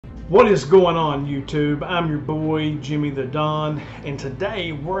What is going on, YouTube? I'm your boy Jimmy the Don, and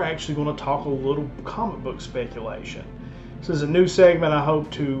today we're actually going to talk a little comic book speculation. This is a new segment I hope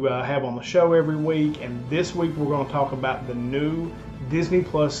to have on the show every week, and this week we're going to talk about the new Disney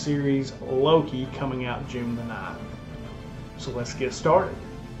Plus series Loki coming out June the 9th. So let's get started.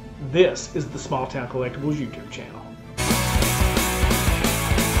 This is the SmallTown Collectibles YouTube channel.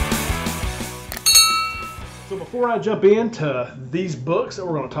 So before I jump into these books that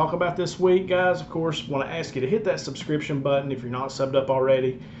we're going to talk about this week, guys, of course, want to ask you to hit that subscription button if you're not subbed up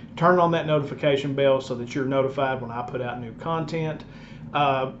already. Turn on that notification bell so that you're notified when I put out new content.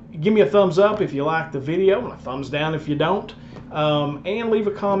 Give me a thumbs up if you like the video and a thumbs down if you don't. And leave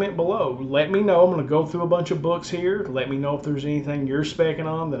a comment below. Let me know. I'm going to go through a bunch of books here. Let me know if there's anything you're specking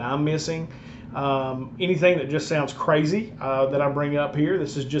on that I'm missing. Anything that just sounds crazy that I bring up here.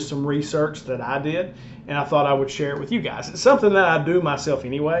 This is just some research that I did, and I thought I would share it with you guys. It's something that I do myself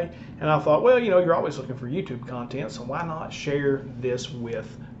anyway, and I thought, well, you know, you're always looking for YouTube content, so why not share this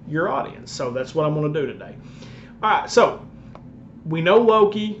with your audience? So that's what I'm going to do today. All right, so we know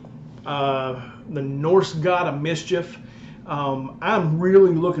Loki, the Norse god of mischief. I'm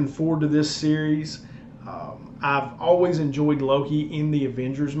really looking forward to this series. I've always enjoyed Loki in the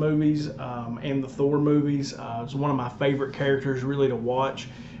Avengers movies and the Thor movies. It's one of my favorite characters really to watch.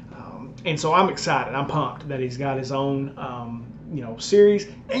 And so I'm excited. I'm pumped that he's got his own series.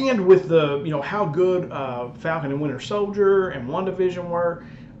 And with the, how good Falcon and Winter Soldier and WandaVision were,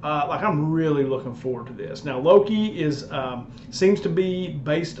 I'm really looking forward to this. Now, Loki seems to be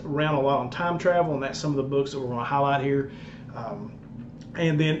based around a lot on time travel, and that's some of the books that we're going to highlight here.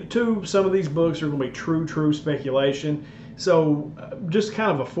 And then, some of these books are going to be true speculation. So, just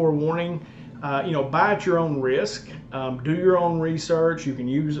kind of a forewarning, buy at your own risk. Do your own research. You can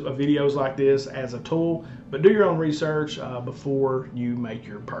use videos like this as a tool, but do your own research before you make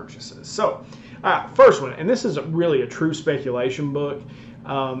your purchases. So, first one, and this is really a true speculation book,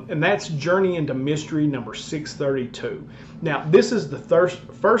 and that's Journey into Mystery number 632. Now, this is the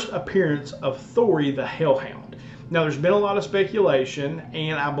first appearance of Thor the Hellhound. Now, there's been a lot of speculation,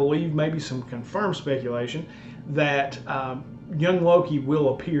 and I believe maybe some confirmed speculation, that young Loki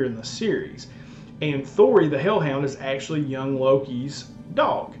will appear in the series. And Thor the Hellhound is actually young Loki's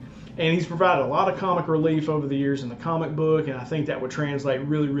dog. And he's provided a lot of comic relief over the years in the comic book, and I think that would translate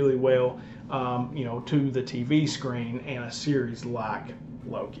really well, to the TV screen and a series like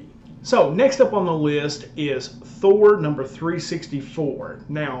Loki. So, next up on the list is Thor number 364.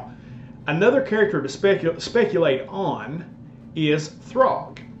 Now, another character to speculate on is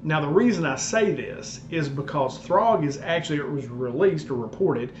Throg. Now, the reason I say this is because Throg it was released or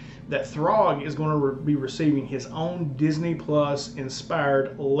reported that Throg is going to be receiving his own Disney Plus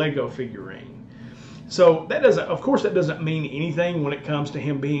inspired Lego figurine. So that doesn't mean anything when it comes to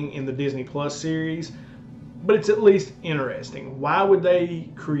him being in the Disney Plus series, but it's at least interesting. Why would they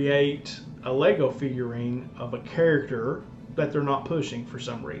create a Lego figurine of a character that they're not pushing for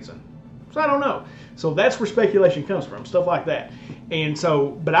some reason? So I don't know. So that's where speculation comes from, stuff like that. And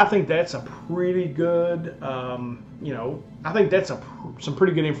so, but I think that's a pretty good, I think that's some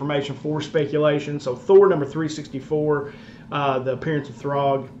pretty good information for speculation. So Thor number 364, the appearance of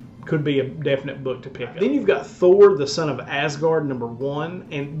Throg, could be a definite book to pick up. Then you've got Thor, the Son of Asgard, number 1.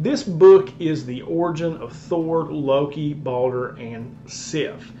 And this book is the origin of Thor, Loki, Balder, and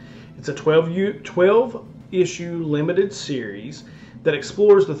Sif. It's a 12-issue limited series that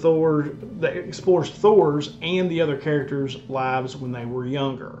explores Thor's and the other characters' lives when they were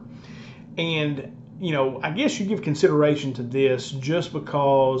younger. And, I guess you give consideration to this just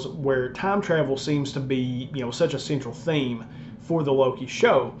because where time travel seems to be, such a central theme for the Loki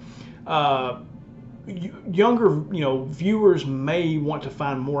show. Younger, viewers may want to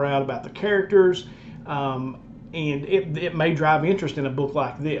find more out about the characters, and it may drive interest in a book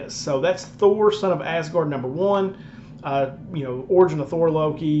like this. So that's Thor, Son of Asgard, number 1. Origin of Thor,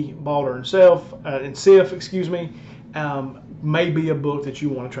 Loki, Balder, and Sif, may be a book that you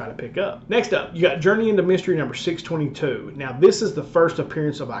want to try to pick up. Next up, you got Journey into Mystery number 622. Now, this is the first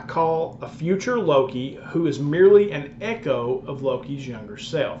appearance of I call a future Loki who is merely an echo of Loki's younger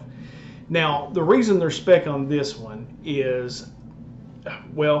self. Now, the reason there's spec on this one is,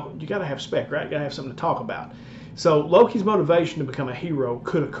 well, you got to have spec, right? You got to have something to talk about. So Loki's motivation to become a hero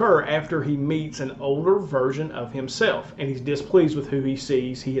could occur after he meets an older version of himself and he's displeased with who he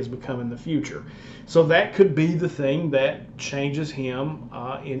sees he has become in the future. So that could be the thing that changes him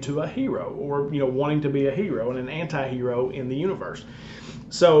into a hero, or wanting to be a hero and an anti-hero in the universe.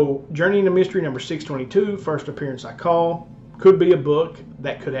 So Journey into Mystery number 622, first appearance I call. could be a book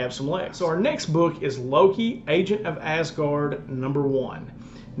that could have some legs. So our next book is Loki, Agent of Asgard #1.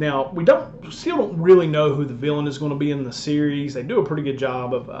 Now, we still don't really know who the villain is going to be in the series. They do a pretty good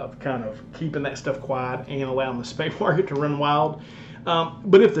job of kind of keeping that stuff quiet and allowing the spec market to run wild.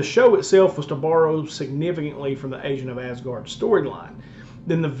 But if the show itself was to borrow significantly from the Agent of Asgard storyline,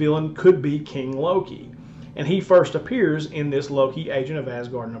 then the villain could be King Loki. And he first appears in this Loki Agent of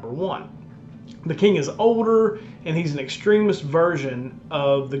Asgard #1. The king is older, and he's an extremist version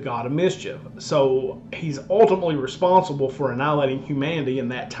of the god of mischief. So he's ultimately responsible for annihilating humanity in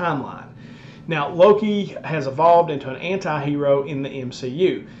that timeline. Now, Loki has evolved into an anti-hero in the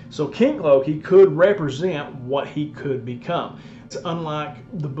MCU. So King Loki could represent what he could become. It's unlike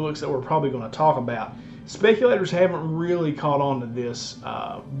the books that we're probably going to talk about. Speculators haven't really caught on to this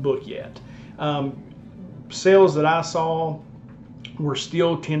book yet. Sales that I saw were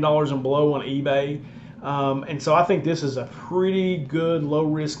still $10 and below on eBay. And so I think this is a pretty good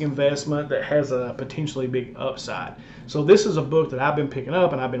low-risk investment that has a potentially big upside. So this is a book that I've been picking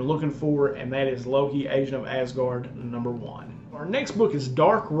up and I've been looking for, and that is Loki, Agent of Asgard #1. Our next book is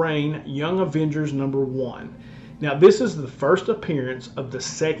Dark Reign, Young Avengers #1. Now, this is the first appearance of the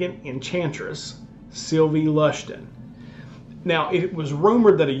second Enchantress, Sylvie Lushton. Now, it was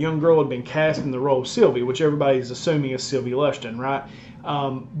rumored that a young girl had been cast in the role of Sylvie, which everybody's assuming is Sylvie Lushton, right?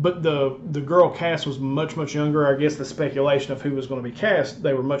 But the girl cast was much, much younger. I guess the speculation of who was going to be cast,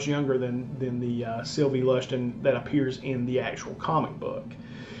 they were much younger than the Sylvie Lushton that appears in the actual comic book.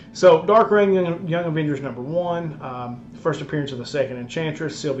 So, Dark Reign, Young Avengers #1, first appearance of the second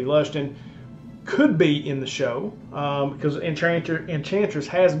Enchantress, Sylvie Lushton, could be in the show because Enchantress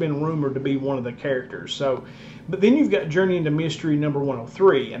has been rumored to be one of the characters. So, but then you've got Journey into Mystery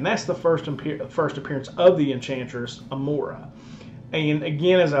 #103, and that's the first appearance of the Enchantress, Amora. And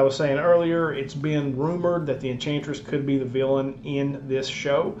again, as I was saying earlier, it's been rumored that the Enchantress could be the villain in this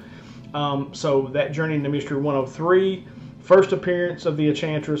show. So that Journey into Mystery 103, first appearance of the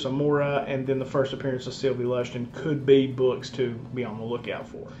Enchantress, Amora, and then the first appearance of Sylvie Lushton could be books to be on the lookout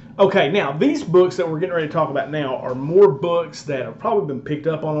for. Okay, now these books that we're getting ready to talk about now are more books that have probably been picked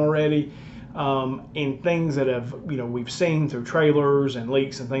up on already, and things that have, we've seen through trailers and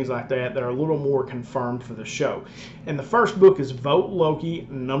leaks and things like that are a little more confirmed for the show. And the first book is Vote Loki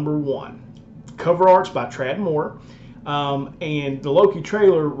 #1. Cover art's by Tradd Moore. And the Loki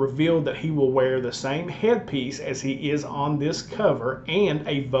trailer revealed that he will wear the same headpiece as he is on this cover and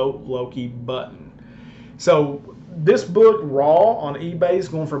a Vote Loki button. So this book raw on eBay is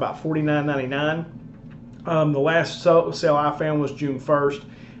going for about $49.99. The last sale I found was June 1st,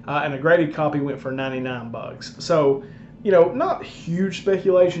 and a graded copy went for $99. So, not huge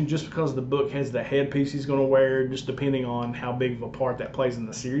speculation just because the book has the headpiece he's going to wear, just depending on how big of a part that plays in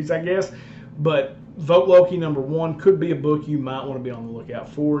the series, I guess. But Vote Loki #1 could be a book you might want to be on the lookout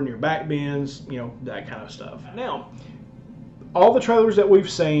for in your back bins, that kind of stuff. Now, all the trailers that we've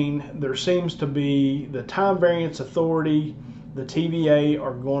seen, there seems to be the Time Variance Authority, the TVA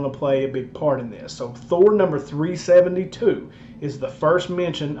are going to play a big part in this. So Thor #372 is the first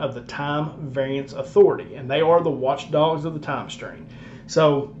mention of the Time Variance Authority, and they are the watchdogs of the time stream.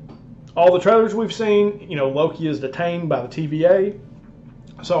 So all the trailers we've seen, Loki is detained by the TVA.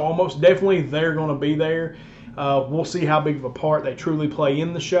 So almost definitely they're going to be there. We'll see how big of a part they truly play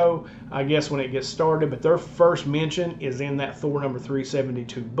in the show, I guess, when it gets started. But their first mention is in that Thor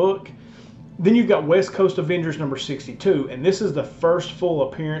 #372 book. Then you've got West Coast Avengers #62, and this is the first full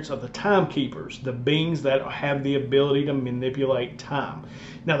appearance of the Timekeepers, the beings that have the ability to manipulate time.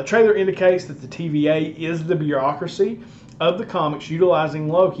 Now, the trailer indicates that the TVA is the bureaucracy of the comics, utilizing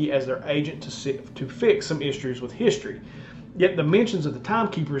Loki as their agent to fix some issues with history. Yet the mentions of the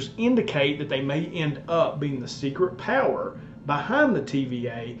Timekeepers indicate that they may end up being the secret power behind the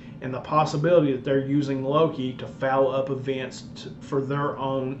TVA and the possibility that they're using Loki to foul up events for their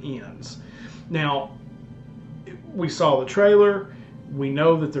own ends. Now, we saw the trailer. We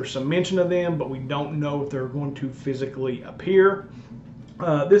know that there's some mention of them, but we don't know if they're going to physically appear.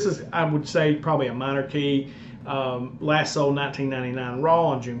 This is, I would say, probably a minor key. Last sold $19.99 raw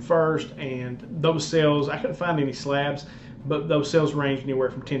on June 1st, and those sales, I couldn't find any slabs, but those sales range anywhere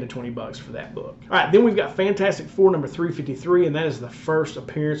from $10 to $20 for that book. All right, then we've got Fantastic Four #353, and that is the first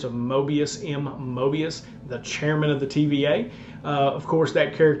appearance of Mobius M. Mobius, the chairman of the TVA. Of course,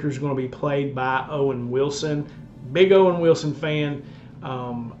 that character is going to be played by Owen Wilson. Big Owen Wilson fan,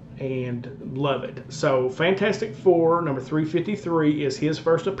 and love it. So Fantastic Four #353 is his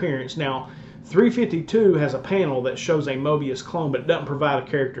first appearance. Now, 352 has a panel that shows a Mobius clone, but it doesn't provide a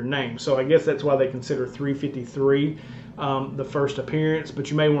character name. So I guess that's why they consider 353 the first appearance,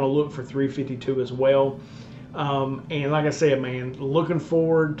 but you may want to look for 352 as well. And like I said, man, looking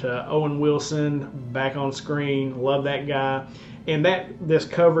forward to Owen Wilson back on screen. Love that guy. And this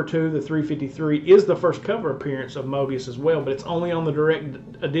cover too, the 353, is the first cover appearance of Mobius as well, but it's only on the direct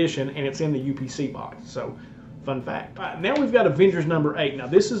edition and it's in the UPC box. So, fun fact. All right, now we've got Avengers number 8. Now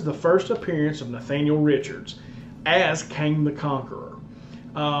this is the first appearance of Nathaniel Richards as Kang the Conqueror.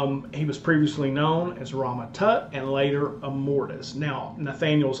 He was previously known as Rama Tut and later Immortus. Now,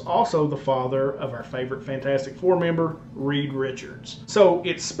 Nathaniel's also the father of our favorite Fantastic Four member, Reed Richards. So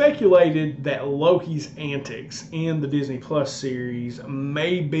it's speculated that Loki's antics in the Disney Plus series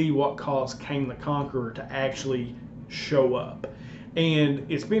may be what caused Kang the Conqueror to actually show up. And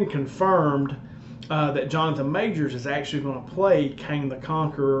it's been confirmed that Jonathan Majors is actually going to play Kang the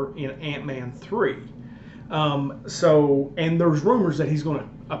Conqueror in Ant-Man 3. And there's rumors that he's going to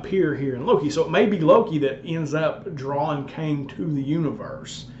appear here in Loki. So it may be Loki that ends up drawing Kang to the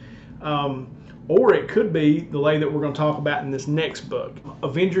universe. Or it could be the lady that we're going to talk about in this next book,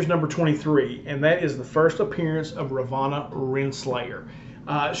 Avengers number 23. And that is the first appearance of Ravonna Renslayer.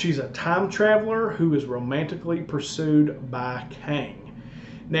 She's a time traveler who is romantically pursued by Kang.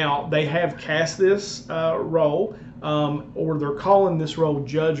 Now, they have cast this role, or they're calling this role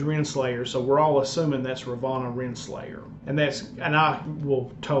Judge Renslayer, so we're all assuming that's Ravonna Renslayer. And I will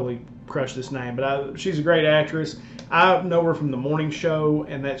totally crush this name, but she's a great actress. I know her from The Morning Show,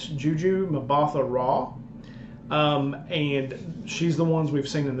 and that's Juju Mbatha Raw. And she's the ones we've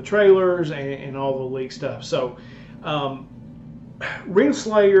seen in the trailers and all the leaked stuff. So,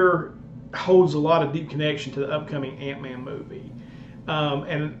 Renslayer holds a lot of deep connection to the upcoming Ant-Man movie.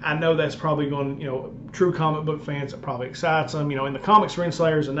 And I know that's probably going, true comic book fans, it probably excites them. In the comics,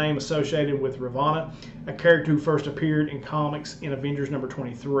 Renslayer is a name associated with Ravonna, a character who first appeared in comics in Avengers number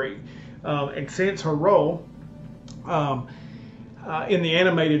 23. And since her role in the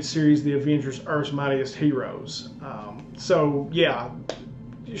animated series, The Avengers Earth's Mightiest Heroes. So, yeah,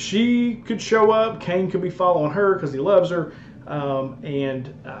 she could show up. Kang could be following her because he loves her.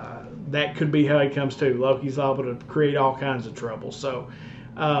 That could be how he comes too. Loki's able to create all kinds of trouble. So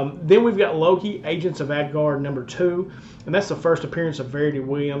then we've got Loki, Agents of Asgard number 2, and that's the first appearance of Verity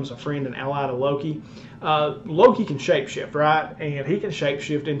Williams, a friend and ally to Loki. Loki can shapeshift, right? And he can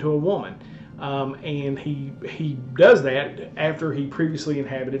shapeshift into a woman. And he does that after he previously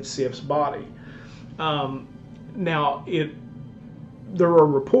inhabited Sif's body. Now, there are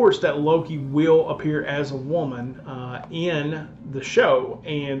reports that Loki will appear as a woman in the show,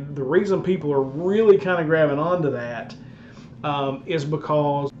 and the reason people are really kind of grabbing onto that is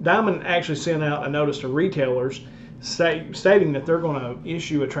because Diamond actually sent out a notice to retailers stating that they're going to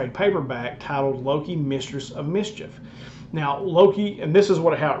issue a trade paperback titled Loki, Mistress of Mischief. Now, Loki, and this is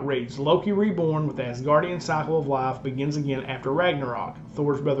how it reads: Loki reborn with the Asgardian cycle of life begins again after Ragnarok.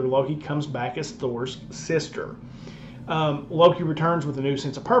 Thor's brother Loki comes back as Thor's sister. Loki returns with a new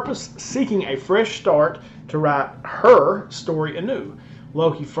sense of purpose, seeking a fresh start to write her story anew.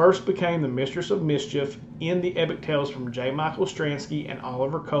 Loki first became the Mistress of Mischief in the epic tales from J. Michael Straczynski and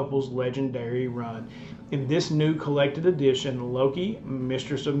Oliver Coipel's legendary run. In this new collected edition, Loki,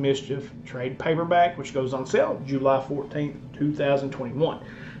 Mistress of Mischief, trade paperback, which goes on sale July 14th, 2021.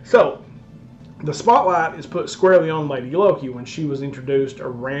 So, the spotlight is put squarely on Lady Loki when she was introduced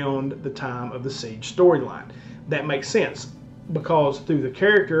around the time of the Siege storyline. That makes sense because though the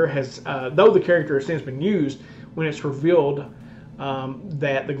character has since been used, when it's revealed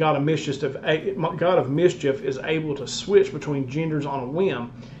that the God of Mischief is able to switch between genders on a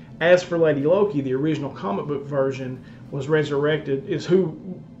whim. As for Lady Loki, the original comic book version was resurrected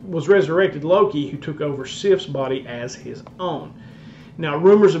Loki, who took over Sif's body as his own. Now,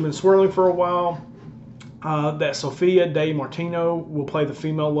 rumors have been swirling for a while that Sophia De Martino will play the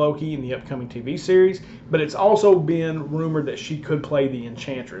female Loki in the upcoming TV series, but it's also been rumored that she could play the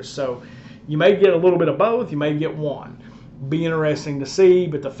Enchantress. So you may get a little bit of both, you may get one. Be interesting to see,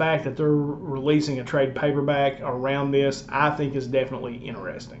 but the fact that they're releasing a trade paperback around this, I think is definitely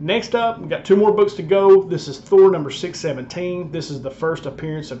interesting. Next up, we've got 2 more books to go. This is Thor number 617. This is the first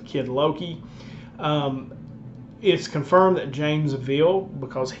appearance of Kid Loki. It's confirmed that James Veal,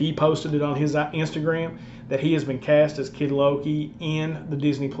 because he posted it on his Instagram, that he has been cast as Kid Loki in the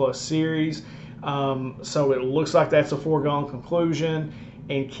Disney Plus series. So it looks like that's a foregone conclusion.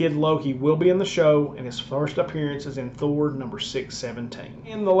 And Kid Loki will be in the show, and his first appearance is in Thor number 617.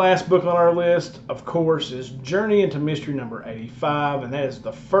 And the last book on our list, of course, is Journey into Mystery number 85, and that is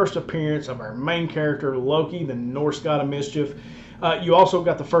the first appearance of our main character, Loki, the Norse god of mischief. You also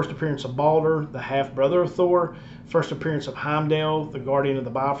got the first appearance of Balder, the half-brother of Thor, First appearance of Heimdall, the Guardian of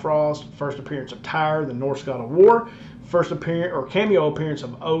the Bifrost. First appearance of Tyr, the Norse god of war. First appearance or cameo appearance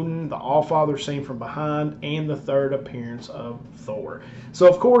of Odin, the Allfather seen from behind, and the third appearance of Thor. So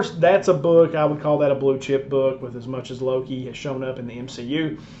of course that's a book, I would call that a blue chip book, with as much as Loki has shown up in the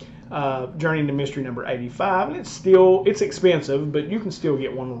MCU. Journey into Mystery number 85, and it's expensive, but you can still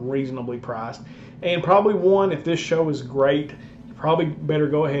get one reasonably priced, and probably one, if this show is great, probably better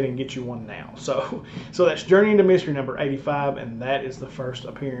go ahead and get you one now. So that's Journey into Mystery number 85, and that is the first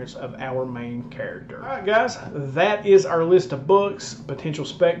appearance of our main character. All right, guys, that is our list of books, potential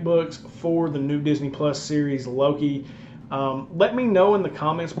spec books for the new Disney Plus series Loki. Let me know in the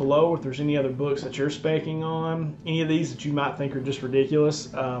comments below if there's any other books that you're specking on, any of these that you might think are just ridiculous.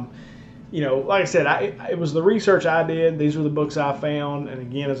 You know, like I said, it was the research I did. These were the books I found, and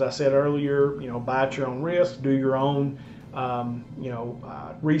again, as I said earlier, you know, buy at your own risk, do your own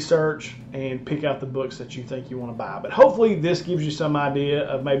research, and pick out the books that you think you want to buy. But hopefully this gives you some idea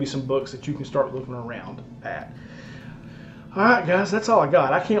of maybe some books that you can start looking around at. All right, guys, that's all I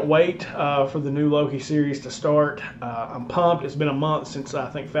got. I can't wait for the new Loki series to start. I'm pumped. It's been a month since I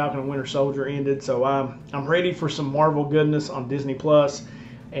think Falcon and Winter Soldier ended, so I'm ready for some Marvel goodness on Disney Plus,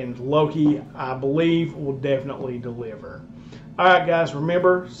 and Loki, I believe, will definitely deliver. All right, guys,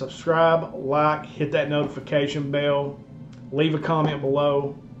 remember, subscribe, like, hit that notification bell, leave a comment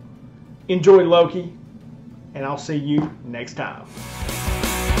below. Enjoy Loki, and I'll see you next time.